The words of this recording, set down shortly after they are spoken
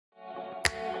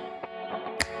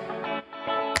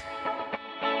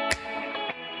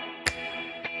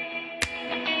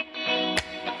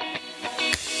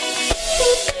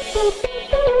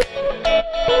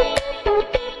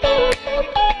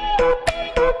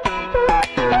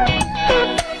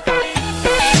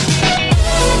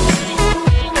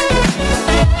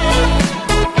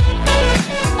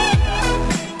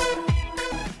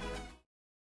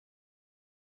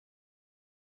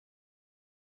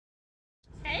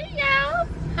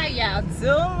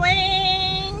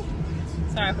doing?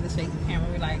 Sorry for the shaky camera.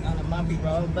 We're like on a bumpy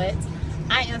road, but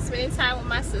I am spending time with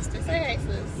my sister. Say hey,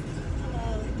 sis.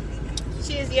 Hello.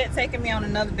 She is yet taking me on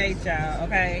another date, y'all.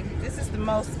 Okay, this is the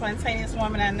most spontaneous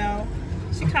woman I know.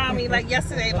 She called me like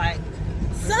yesterday, like,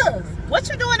 sis, what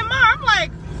you doing tomorrow? I'm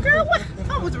like, girl, what?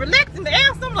 I was reluctant to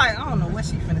ask. I'm like, I don't know what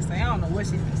she's finna say. I don't know what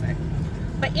she's finna say.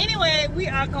 But anyway, we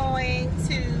are going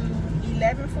to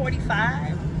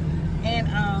 11:45, and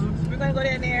we're gonna go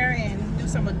down there and do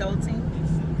some adulting,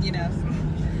 you know.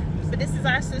 But this is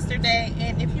our sister day,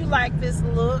 and if you like this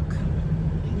look,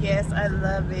 yes, I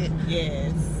love it.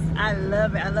 Yes, I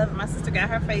love it. I love it. My sister got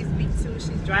her face beat too.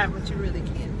 She's driving, but you really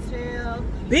can't tell.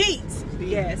 beat.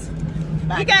 Yes.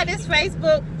 We got this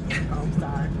Facebook. Oh, I'm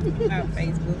sorry. Not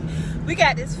Facebook. We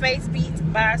got this face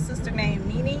beat by our sister named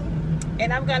Nene,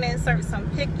 and I'm gonna insert some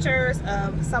pictures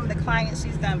of some of the clients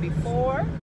she's done before.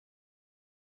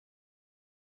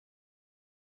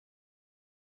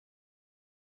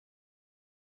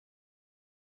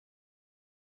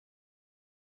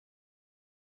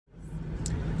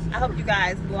 I hope you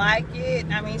guys like it.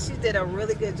 I mean, she did a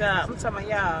really good job. I'm talking about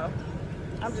y'all.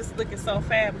 I'm just looking so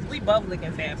fabulous. We both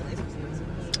looking fabulous.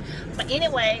 But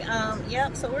anyway,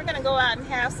 yep, so we're gonna go out and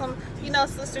have some, you know,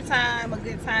 sister time, a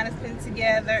good time to spend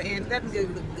together, and let me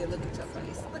good look at your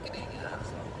face. Look at that, y'all.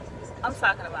 I'm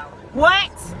talking about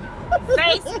what?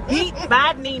 Face beat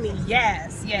by Nene.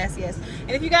 Yes, yes, yes.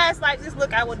 And if you guys like this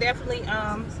look, I will definitely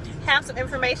have some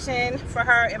information for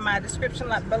her in my description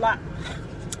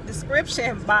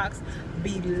box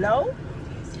below.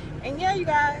 And yeah, you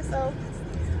guys, so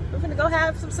we're gonna go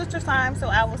have some sister time, so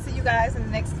I will see you guys in the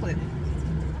next clip.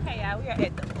 Okay, y'all, we are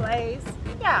at the place.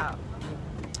 Y'all,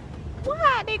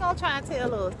 why they gonna try and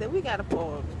tell us that we got a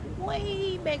park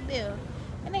way back there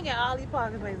and they got all these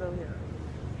parking places over here?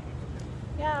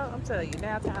 Y'all, I'm telling you,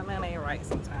 downtown Atlanta ain't right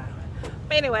sometimes.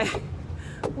 But anyway,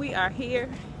 we are here,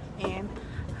 and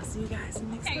I'll see you guys in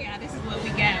the next clip. Hey y'all, this is what we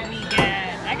got.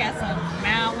 I got some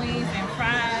mild wings and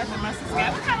fries, and my sister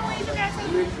got, what kind of wings you got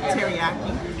too?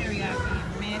 Teriyaki.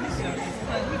 Teriyaki. Man, this show is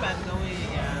fun. We about to go in,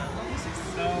 y'all. This is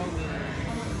so good.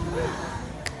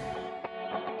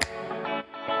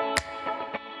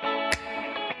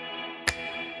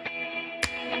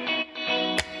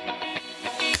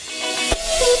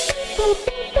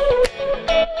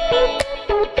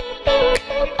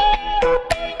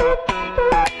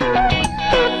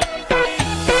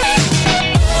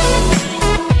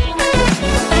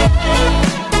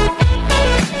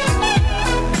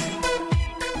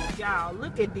 Y'all,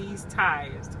 look at these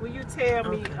tires. Will you tell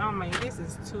me? Okay. Oh man, this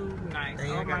is too nice.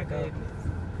 Oh my goodness.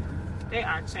 They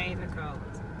are changing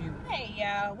colors. Beautiful. Hey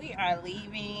y'all, we are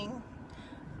leaving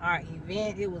our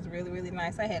event. It was really, really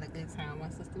nice. I had a good time. My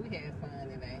sister, we had fun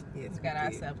today. Yes, we got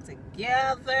ourselves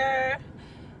together.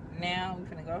 Now we're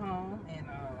gonna go home and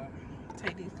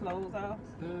take these clothes off.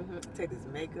 Take this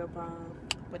makeup off.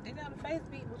 But then the face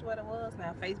beat was what it was.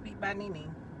 Now face beat by Nene.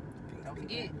 Don't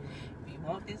forget, if you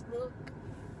want this look,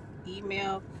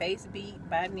 email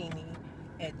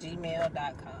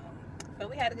facebeatbynene@gmail.com. But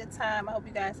we had a good time. I hope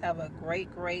you guys have a great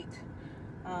week,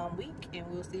 and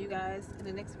we'll see you guys in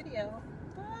the next video.